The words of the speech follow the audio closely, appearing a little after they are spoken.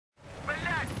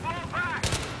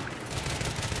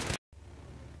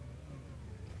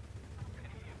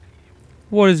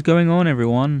What is going on,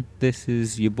 everyone? This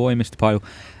is your boy MrPielilGaming,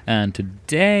 and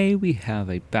today we have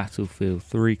a Battlefield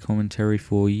 3 commentary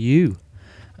for you.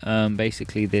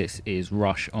 Basically this is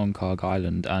Rush on Karg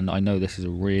Island, and I know this is a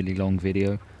really long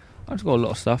video. I've just got a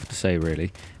lot of stuff to say,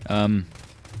 really.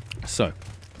 So,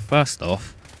 first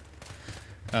off,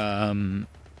 as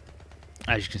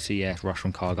you can see, yeah, it's Rush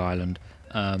on Karg Island.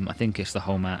 I think it's the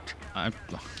whole match. I've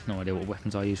no idea what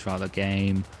weapons I use throughout the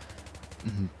game.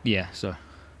 Yeah, so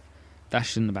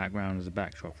that's in the background as a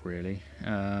backdrop, really.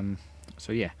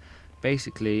 So yeah,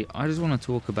 basically I just want to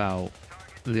talk about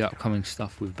the upcoming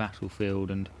stuff with Battlefield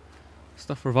and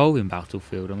stuff revolving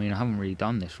Battlefield. I mean, I haven't really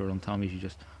done this for a long time. You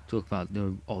just talk about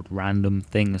the odd random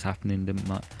thing that's happened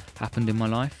in my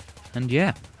life, and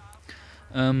yeah.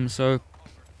 So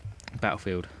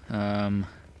Battlefield. Okay,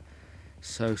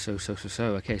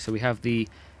 so we have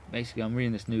basically I'm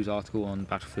reading this news article on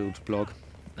Battlefield's blog.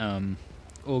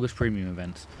 August premium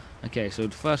events. Okay, so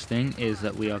the first thing is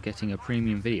that we are getting a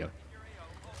premium video,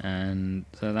 and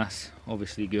so that's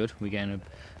obviously good. We're getting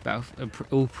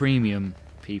all premium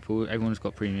people. Everyone's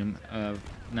got premium.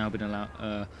 Now been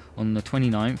allowed on the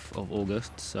 29th of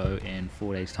August, so in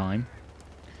 4 days' time.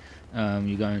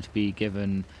 You're going to be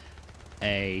given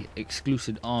a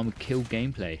exclusive armored kill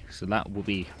gameplay, so that will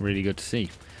be really good to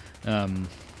see.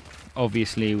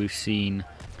 Obviously, we've seen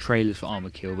trailers for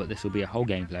armored kill, but this will be a whole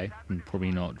gameplay, and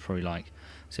probably like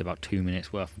say about 2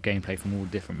 minutes worth of gameplay from all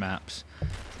different maps.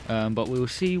 But we will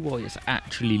see what it's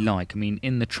actually like. I mean,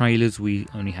 in the trailers we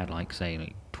only had like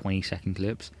 20-second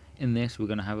clips. In this we're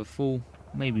going to have a full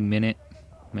maybe minute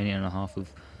and a half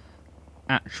of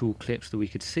actual clips that we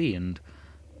could see and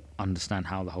understand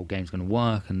how the whole game's going to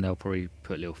work, and they'll probably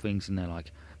put little things in there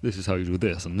like, this is how you do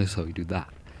this and this is how you do that,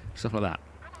 stuff like that.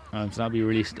 So that'll be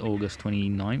released August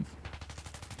 29th.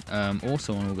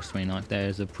 Also on August 29th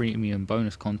there's a premium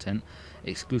bonus content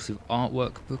exclusive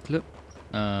artwork booklet,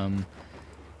 and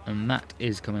that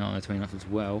is coming out on the 29th as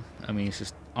well. I mean, it's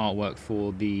just artwork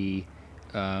for the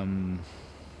it's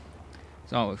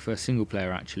artwork for single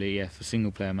player, actually, yeah, for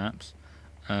single player maps.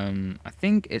 I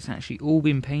think it's actually all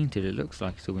been painted. It looks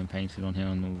like it's all been painted on here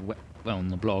on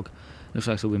the blog. It looks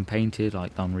like it's all been painted,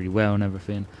 like done really well and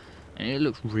everything, and it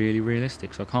looks really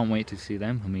realistic, so I can't wait to see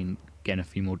them. I mean, getting a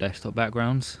few more desktop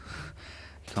backgrounds.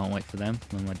 Can't wait for them.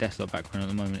 Well, my desktop background at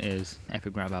the moment is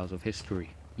Epic Grab Hours of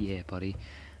History. Yeah, buddy.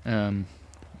 Yeah,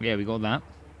 we got that.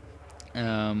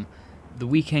 The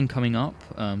weekend coming up,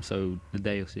 so the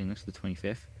day you're seeing this, the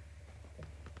 25th,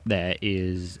 there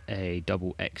is a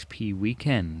double XP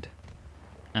weekend.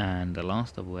 And the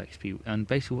last double XP, and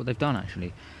basically what they've done,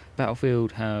 actually,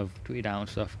 Battlefield have tweeted out and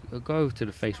stuff. Go to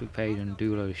the Facebook page and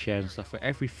do a load of shares and stuff. For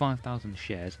every 5,000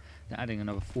 shares, they're adding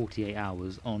another 48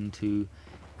 hours onto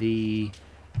the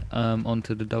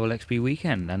double XP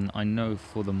weekend. And I know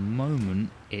for the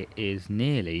moment it is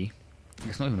nearly,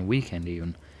 it's not even a weekend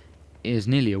even, it is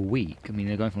nearly a week. I mean,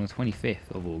 they're going from the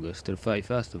 25th of August to the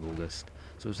 31st of August,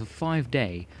 so it's a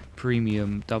 5-day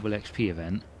premium double XP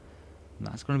event.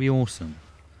 That's going to be awesome.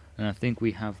 And I think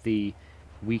we have the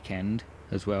weekend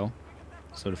as well,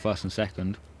 so the 1st and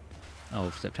 2nd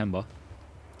of September,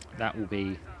 that will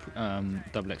be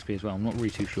double XP as well. I'm not really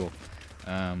too sure,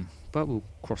 but we'll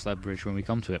cross that bridge when we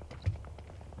come to it.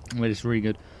 But it's really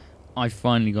good. I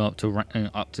finally got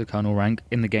up to Colonel rank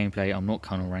in the gameplay. I'm not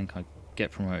Colonel rank. I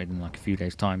get promoted in like a few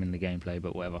days' time in the gameplay,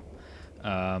 but whatever.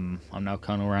 I'm now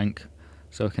Colonel rank,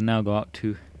 so I can now go up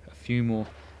to a few more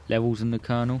levels in the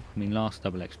Colonel. I mean, last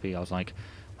double XP I was like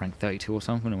rank 32 or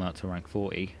something. I went up to rank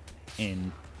 40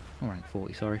 in, not rank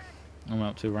 40, sorry. I went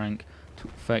up to rank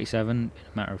 37 in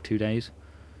a matter of 2 days.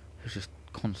 It was just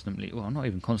constantly, well, not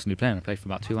even constantly playing. I played for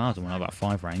about 2 hours and went up about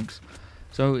 5 ranks.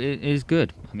 So it is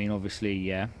good. I mean, obviously,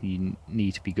 yeah, you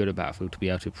need to be good at Battlefield to be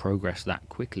able to progress that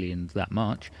quickly and that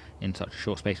much in such a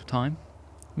short space of time.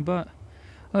 But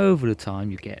over the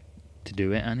time, you get to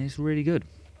do it, and it's really good.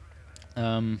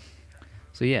 So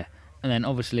yeah, and then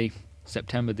obviously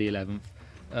September the 11th,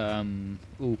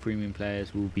 all premium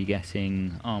players will be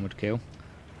getting armored kill.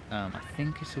 I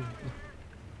think it's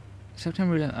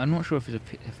September 11th. I'm not sure if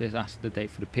that's the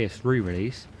date for the PS3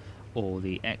 release or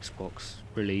the Xbox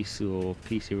release or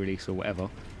PC release or whatever.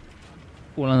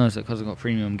 All I know is that because I've got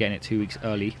premium, I'm getting it 2 weeks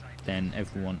early than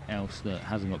everyone else that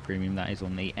hasn't got premium. That is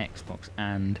on the Xbox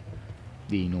and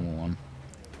the normal one.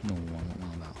 What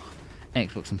am I about?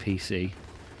 Xbox and PC.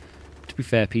 To be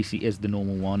fair, PC is the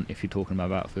normal one if you're talking about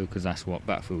Battlefield, because that's what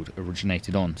Battlefield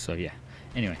originated on, so yeah.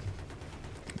 Anyway,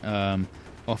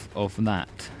 off of that,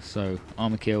 so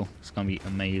Armor Kill, it's going to be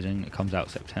amazing. It comes out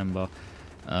September.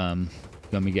 Going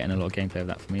to be getting a lot of gameplay of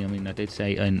that for me. I mean, I did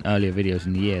say in earlier videos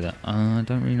in the year that I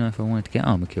don't really know if I wanted to get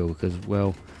Armor Kill, because,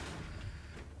 well,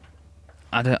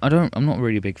 I'm not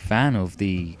really a big fan of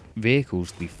the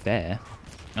vehicles, to be fair.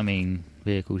 I mean,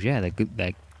 vehicles, yeah, they're good,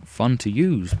 they're fun to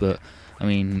use, but I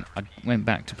mean, I went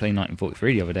back to play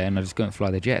 1943 the other day, and I just go and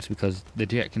fly the jets because the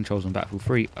jet controls on Battlefield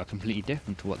 3 are completely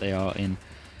different to what they are in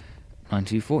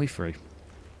 1943.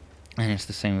 And it's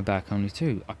the same with Bad Company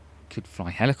 2. I could fly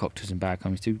helicopters in Bad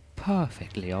Company 2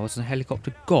 perfectly. I was a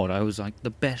helicopter god. I was like the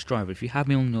best driver. If you had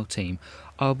me on your team,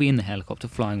 I'll be in the helicopter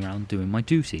flying around doing my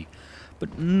duty.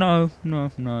 But no,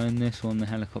 in this one the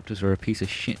helicopters are a piece of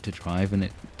shit to drive, and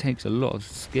it takes a lot of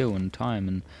skill and time,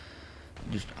 and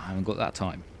just I haven't got that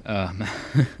time. But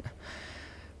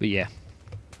yeah,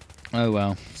 oh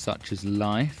well, such is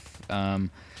life. But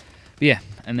yeah,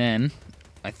 and then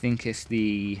I think it's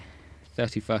the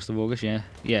 31st of August,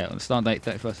 yeah, on the start date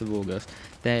 31st of August,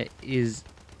 there is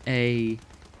a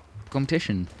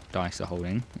competition DICE are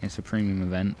holding. It's a premium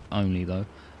event only though,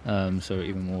 so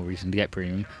even more reason to get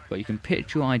premium, but you can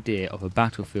pitch your idea of a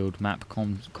Battlefield map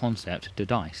concept to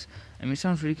DICE. I mean, it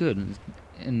sounds really good,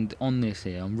 and on this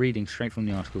here, I'm reading straight from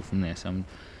the article from this,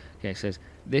 okay, it says,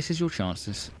 this is your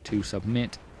chance to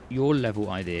submit your level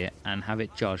idea and have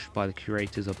it judged by the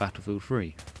curators of Battlefield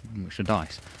 3, which are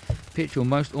DICE. Pitch your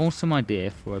most awesome idea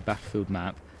for a Battlefield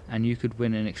map, and you could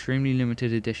win an extremely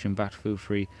limited edition Battlefield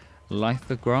 3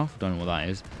 lithograph, don't know what that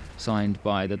is, signed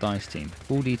by the DICE team.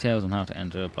 Full details on how to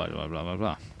enter, blah blah blah blah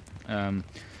blah, and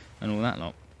all that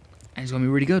lot. And it's gonna be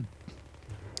really good.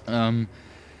 So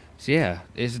yeah,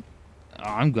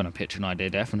 I'm gonna pitch an idea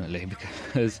definitely,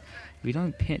 because if you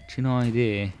don't pitch an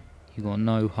idea, you got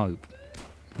no hope.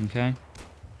 Okay.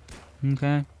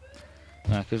 Because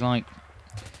like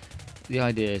the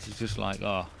idea is just like,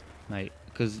 oh mate,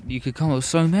 because you could come up with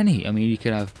so many. I mean, you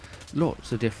could have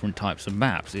lots of different types of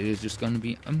maps. It is just going to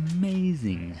be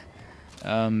amazing.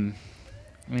 I mean,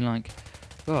 like,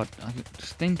 God, I could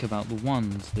just think about the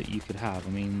ones that you could have. I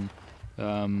mean,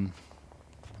 I'm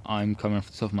coming off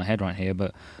the top of my head right here,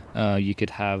 but you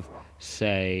could have,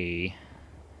 say,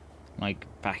 like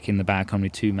back in the Bad Company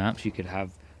 2 maps, you could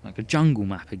have like a jungle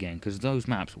map again, because those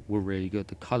maps were really good.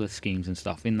 The colour schemes and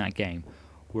stuff in that game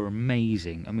were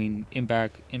amazing. I mean, in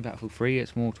Battlefield 3,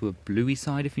 it's more to a bluey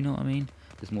side, if you know what I mean.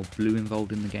 There's more blue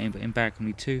involved in the game, but in Bad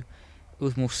Company 2, it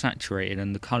was more saturated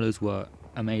and the colours were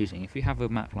amazing. If you have a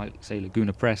map like, say,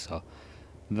 Laguna Presa,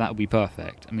 that would be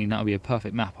perfect. I mean, that would be a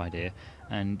perfect map idea.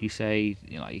 And you say,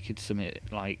 you know, you could submit,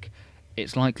 like,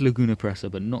 it's like Laguna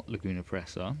Presa, but not Laguna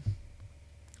Presa.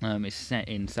 It's set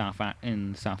in South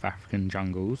African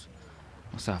jungles,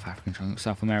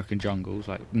 South American jungles,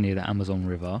 like near the Amazon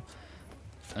River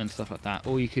and stuff like that.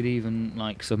 Or you could even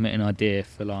like submit an idea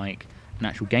for like an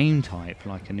actual game type,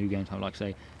 like a new game type, like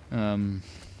say, I don't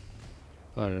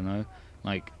know,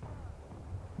 like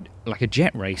a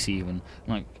jet race even,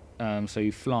 like so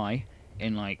you fly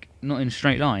in like not in a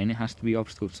straight line. It has to be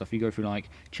obstacles and stuff. You go through like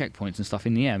checkpoints and stuff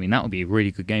in the air. I mean, that would be a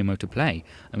really good game mode to play.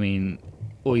 I mean,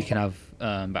 or you can have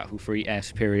Battlefield 3 air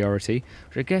superiority,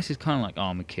 which I guess is kind of like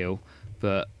armor kill,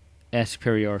 but air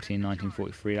superiority in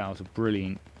 1943. That was a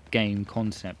brilliant game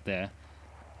concept there.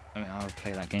 I mean, I would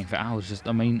play that game for hours.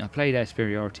 I played air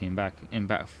superiority in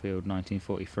Battlefield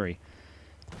 1943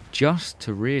 just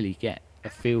to really get a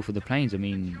feel for the planes. I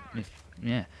mean,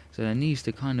 so there needs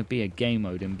to kind of be a game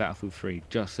mode in Battlefield 3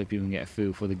 just so people can get a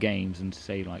feel for the games and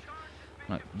say like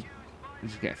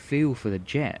just get a feel for the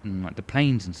jet and like the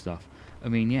planes and stuff. I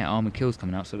mean, yeah, Armored Kill's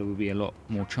coming out, so there will be a lot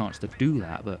more chance to do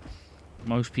that, but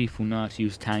most people know how to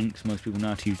use tanks, most people know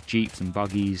how to use jeeps and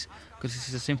buggies, because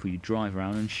it's just simple, you drive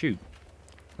around and shoot.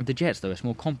 With the jets, though, it's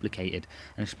more complicated,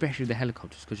 and especially the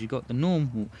helicopters, because you've got the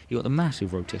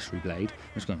massive rotisserie blade,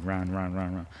 it's going round,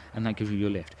 and that gives you your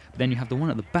lift. But then you have the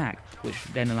one at the back, which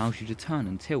then allows you to turn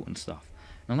and tilt and stuff.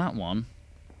 Now that one,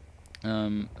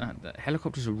 the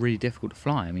helicopters are really difficult to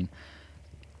fly. I mean,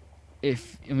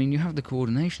 you have the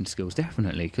coordination skills,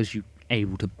 definitely, because you're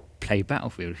able to play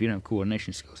Battlefield. If you don't have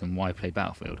coordination skills, then why play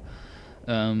Battlefield?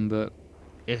 But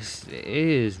it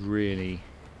is really,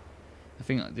 I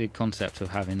think the concept of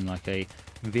having like a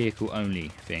vehicle-only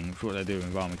thing, which is what they're doing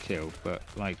with Armored Kill, but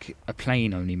like a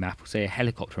plane-only map, or say a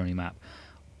helicopter-only map,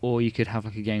 or you could have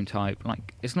like a game type,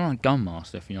 like, it's not like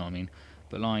Gunmaster, if you know what I mean,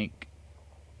 but like,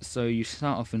 so you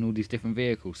start off in all these different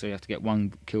vehicles, so you have to get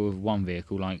one kill with one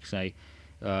vehicle, like say,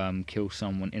 kill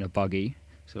someone in a buggy.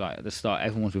 So like at the start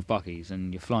everyone's with buggies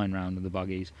and you're flying around with the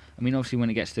buggies. I mean, obviously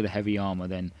when it gets to the heavy armor,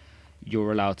 then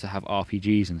you're allowed to have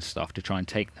RPGs and stuff to try and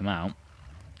take them out,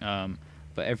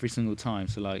 but every single time,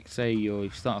 so like say you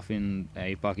start off in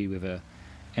a buggy with a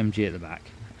MG at the back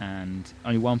and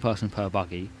only one person per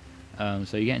buggy,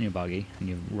 so you get in your buggy and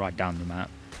you ride down the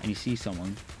map and you see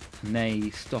someone and they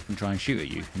stop and try and shoot at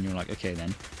you, and you're like, okay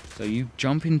then. So you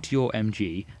jump into your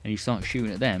MG and you start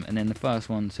shooting at them, and then the first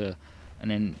one to, and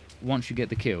then once you get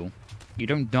the kill, you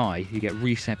don't die, you get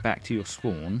reset back to your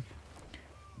spawn,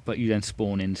 but you then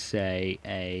spawn in, say,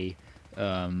 a,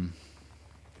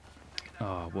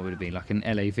 what would it be, like an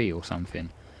LAV or something,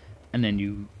 and then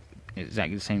you,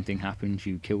 exactly the same thing happens,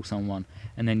 you kill someone,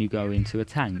 and then you go into a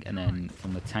tank, and then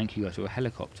from the tank you go to a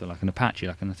helicopter, like an Apache,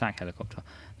 like an attack helicopter,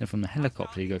 then from the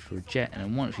helicopter you go for a jet, and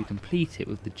then once you complete it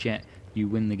with the jet, you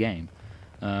win the game.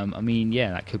 I mean, yeah,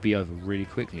 that could be over really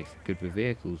quickly if you're good with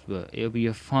vehicles, but it'll be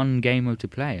a fun game mode to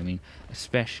play. I mean,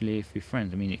 especially if you're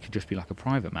friends. I mean, it could just be like a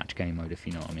private match game mode, if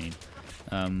you know what I mean,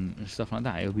 and stuff like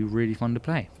that. It'll be really fun to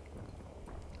play.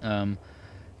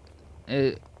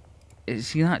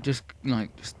 See that just like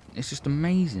it's just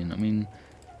amazing. I mean,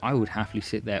 I would happily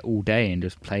sit there all day and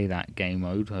just play that game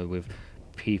mode with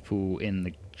people in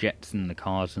the jets and the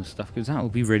cars and stuff, because that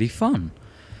would be really fun.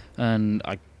 And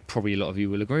probably a lot of you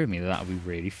will agree with me that would be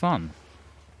really fun.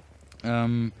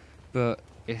 But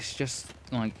it's just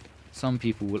like some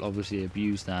people will obviously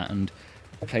abuse that and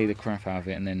play the crap out of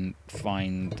it, and then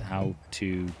find how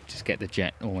to just get the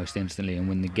jet almost instantly and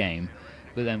win the game.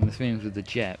 But then with things with the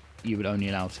jet, you would only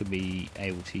allow to be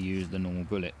able to use the normal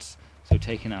bullets. So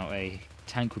taking out a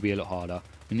tank would be a lot harder.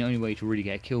 And the only way to really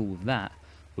get a kill with that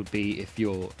would be if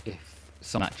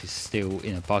some match is still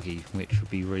in a buggy, which would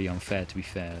be really unfair, to be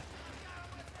fair.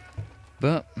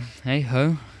 But hey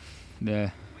ho,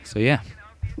 there. So yeah,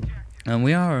 and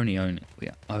we are only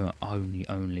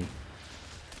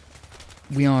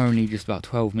just about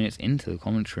 12 minutes into the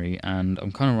commentary, and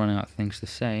I'm kind of running out of things to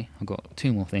say. I've got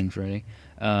 2 more things really.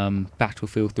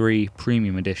 Battlefield 3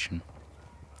 Premium Edition.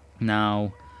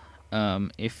 Now,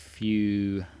 if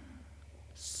you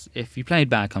played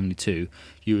Bad Company 2,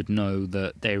 you would know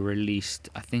that they released,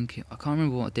 I can't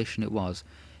remember what edition it was.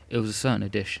 It was a certain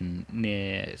edition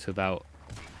it's about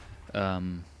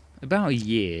a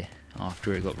year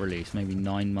after it got released, maybe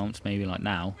 9 months, maybe like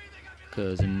now,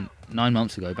 because 9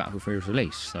 months ago Battlefield 3 was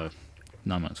released, so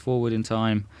 9 months forward in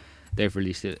time, they've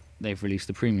released it. They've released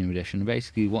the Premium Edition. And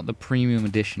basically, what the Premium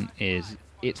Edition is,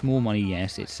 it's more money,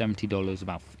 yes. It's $70,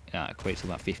 about equates to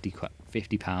about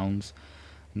 £50.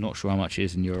 Not sure how much it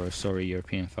is in euros. Sorry,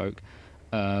 European folk.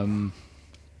 But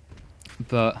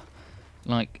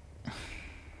like,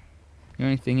 the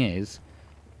only thing is,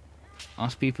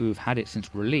 us people who've had it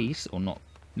since release, or not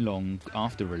long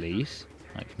after release,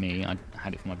 like me, I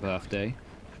had it for my birthday,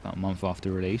 about a month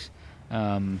after release.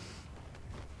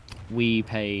 We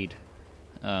paid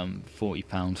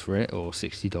 £40 for it, or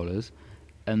 $60,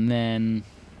 and then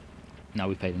now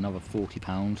we paid another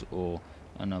 £40, or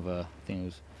another thing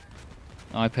was,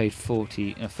 I paid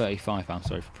 £35,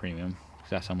 sorry, for premium, because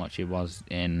that's how much it was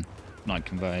in, like,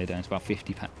 converted, and it's about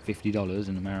 $50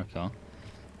 in America.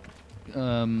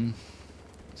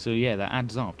 So yeah, that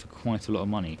adds up to quite a lot of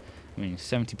money. I mean,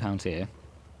 £70 here,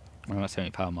 around that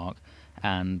 £70 mark,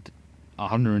 and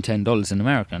 $110 in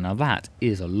America. Now that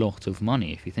is a lot of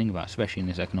money if you think about it, especially in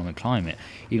this economic climate.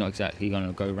 You're not exactly going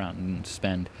to go around and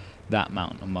spend that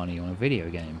amount of money on a video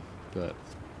game, but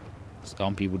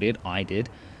some people did. I did,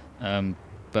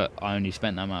 but I only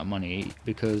spent that amount of money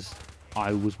because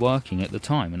I was working at the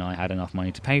time and I had enough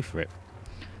money to pay for it.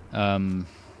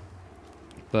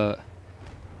 But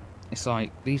it's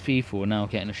like these people are now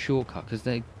getting a shortcut, because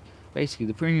they basically,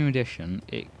 the Premium Edition,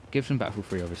 it gives them Battlefield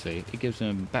 3, obviously. It gives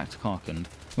them back to Karg,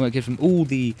 well, it gives them all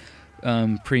the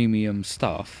premium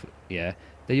stuff. Yeah,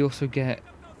 they also get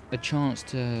a chance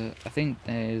to. I think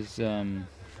there's. I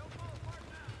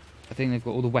think they've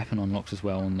got all the weapon unlocks as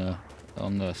well on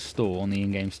the store, on the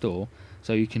in-game store.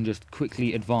 So you can just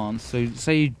quickly advance. So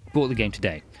say you bought the game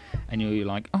today, and you're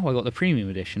like, oh, I got the Premium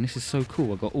Edition. This is so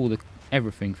cool. I got all the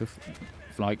everything for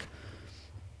like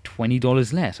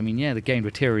 $20 less. I mean, yeah, the game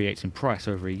deteriorates in price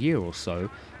over a year or so,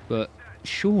 but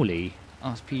surely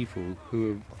us people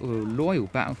who are loyal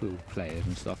Battlefield players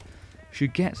and stuff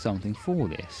should get something for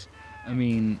this. I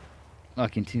mean,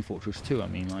 like in Team Fortress 2, I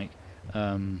mean, like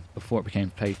before it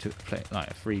became like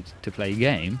a free-to-play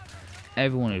game,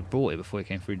 everyone who bought it before it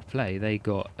became free-to-play, they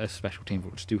got a special Team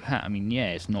Fortress 2 hat. I mean,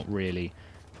 yeah, it's not really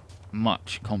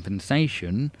much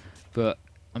compensation, but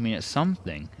I mean, it's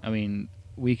something. I mean,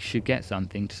 we should get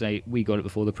something to say we got it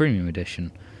before the Premium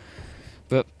Edition.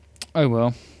 But oh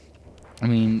well. I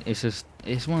mean, it's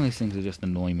one of those things that just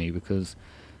annoy me, because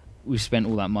we spent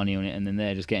all that money on it and then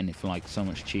they're just getting it for like so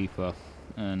much cheaper.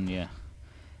 And yeah.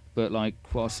 But like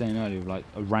what I was saying earlier, like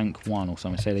a rank 1 or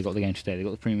something, say they got the game today, they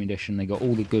got the Premium Edition, they got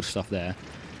all the good stuff there,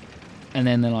 and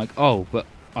then they're like, oh, but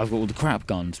I've got all the crap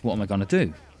guns, what am I going to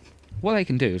do? What they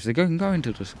can do is they can go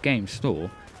into the game store,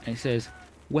 and it says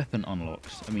weapon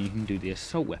unlocks. I mean, you can do the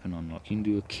assault weapon unlock, you can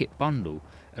do a kit bundle,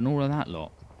 and all of that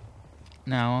lot.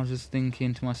 Now, I was just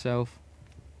thinking to myself,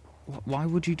 why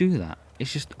would you do that?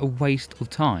 It's just a waste of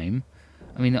time.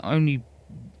 I mean,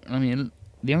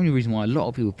 the only reason why a lot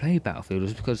of people play Battlefield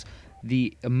is because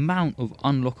the amount of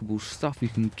unlockable stuff you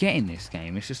can get in this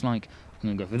game. It's just like, I'm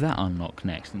going to go for that unlock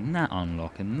next, and that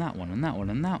unlock, and that one, and that one,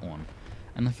 and that one.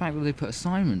 And the fact that they put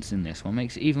assignments in this one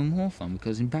makes it even more fun,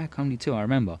 because in Bad Company 2, I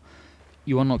remember,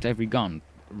 you unlocked every gun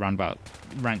around about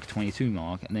rank 22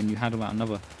 mark, and then you had about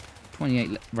another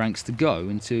 28 ranks to go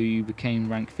until you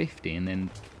became rank 50, and then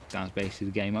that was basically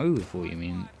the game over for you. I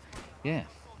mean, yeah.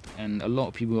 And a lot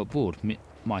of people got bored.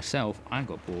 Myself, I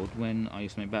got bored when I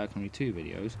used to make Bad Company 2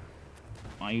 videos.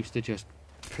 I used to just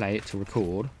play it to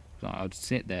record. So I would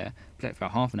sit there, play it for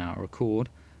about half an hour, record,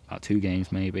 about 2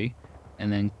 games maybe,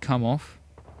 and then come off,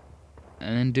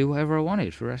 and then do whatever I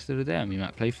wanted for the rest of the day. I mean, I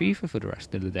might play FIFA for the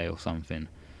rest of the day or something.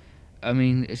 I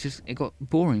mean, it got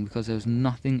boring because there was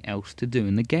nothing else to do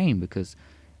in the game, because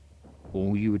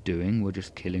all you were doing were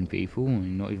just killing people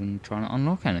and not even trying to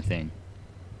unlock anything.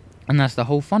 And that's the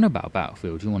whole fun about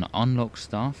Battlefield. You want to unlock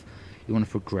stuff, you want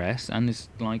to progress, and it's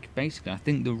like, basically, I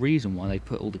think the reason why they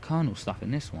put all the kernel stuff in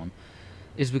this one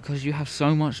is because you have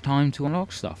so much time to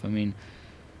unlock stuff. I mean,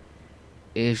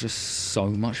 it is just so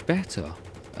much better.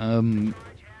 And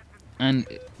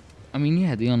I mean,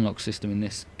 yeah, the unlock system in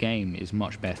this game is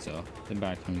much better than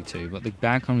Bad Company 2, but the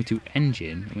Bad Company 2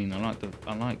 engine, I mean, I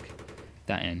like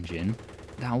that engine.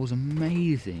 That was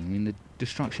amazing. I mean, the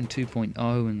Destruction 2.0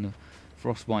 and the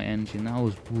Frostbite engine, that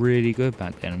was really good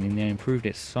back then. I mean, they improved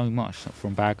it so much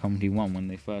from Bad Company 1 when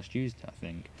they first used it, I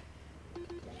think.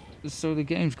 So the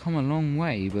game's come a long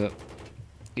way, but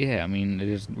yeah, I mean, it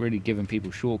is really giving people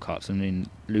shortcuts and then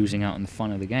losing out on the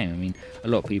fun of the game. I mean, a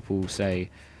lot of people say,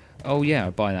 oh yeah,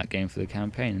 I buy that game for the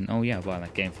campaign, and oh yeah, I buy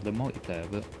that game for the multiplayer,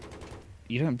 but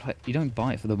you don't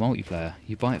buy it for the multiplayer.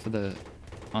 You buy it for the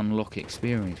unlock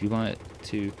experience. You buy it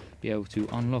to be able to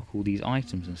unlock all these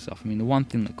items and stuff. I mean, the one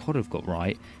thing that COD have got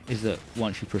right is that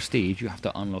once you prestige, you have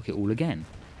to unlock it all again,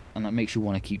 and that makes you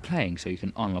want to keep playing, so you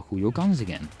can unlock all your guns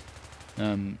again.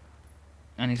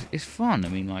 And it's fun. I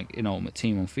mean, like in Ultimate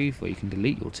Team on FIFA, you can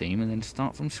delete your team and then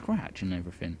start from scratch and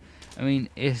everything. I mean,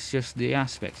 it's just the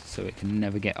aspects so it can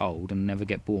never get old and never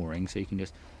get boring, so you can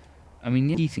just, I mean,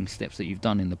 you're eating steps that you've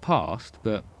done in the past,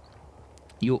 but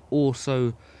you're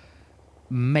also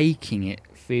making it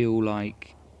feel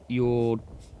like you're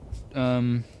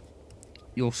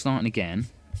starting again,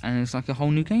 and it's like a whole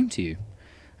new game to you.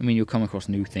 I mean, you'll come across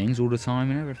new things all the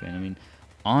time and everything. I mean,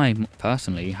 I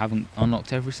personally haven't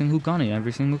unlocked every single gun in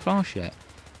every single class yet.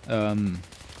 And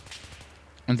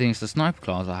things, the sniper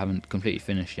class I haven't completely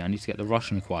finished yet. I need to get the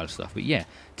Russian acquired stuff. But yeah,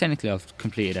 technically I've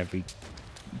completed every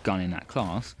gun in that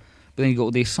class. But then you've got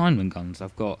all the assignment guns. I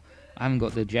haven't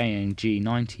got the JNG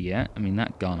 90 yet. I mean,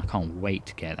 that gun, I can't wait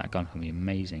to get. That gun's gonna be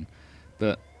amazing.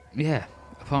 But yeah,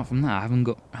 apart from that, I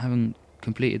haven't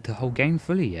completed the whole game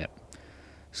fully yet.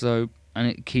 So, and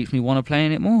it keeps me want to play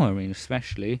in it more. I mean,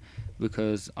 especially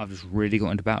because I've just really got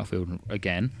into Battlefield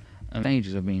again. And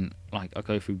stages, I mean, like, I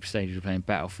go through stages of playing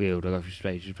Battlefield, I go through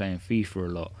stages of playing FIFA a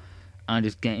lot, and I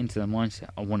just get into the mindset,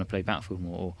 I want to play Battlefield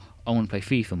more, or I want to play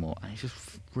FIFA more, and it's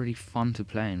just really fun to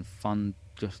play and fun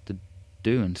just to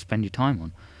do and spend your time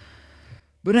on.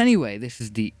 But anyway, this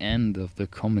is the end of the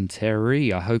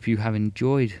commentary. I hope you have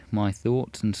enjoyed my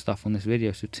thoughts and stuff on this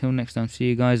video, so till next time, see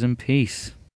you guys and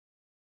peace.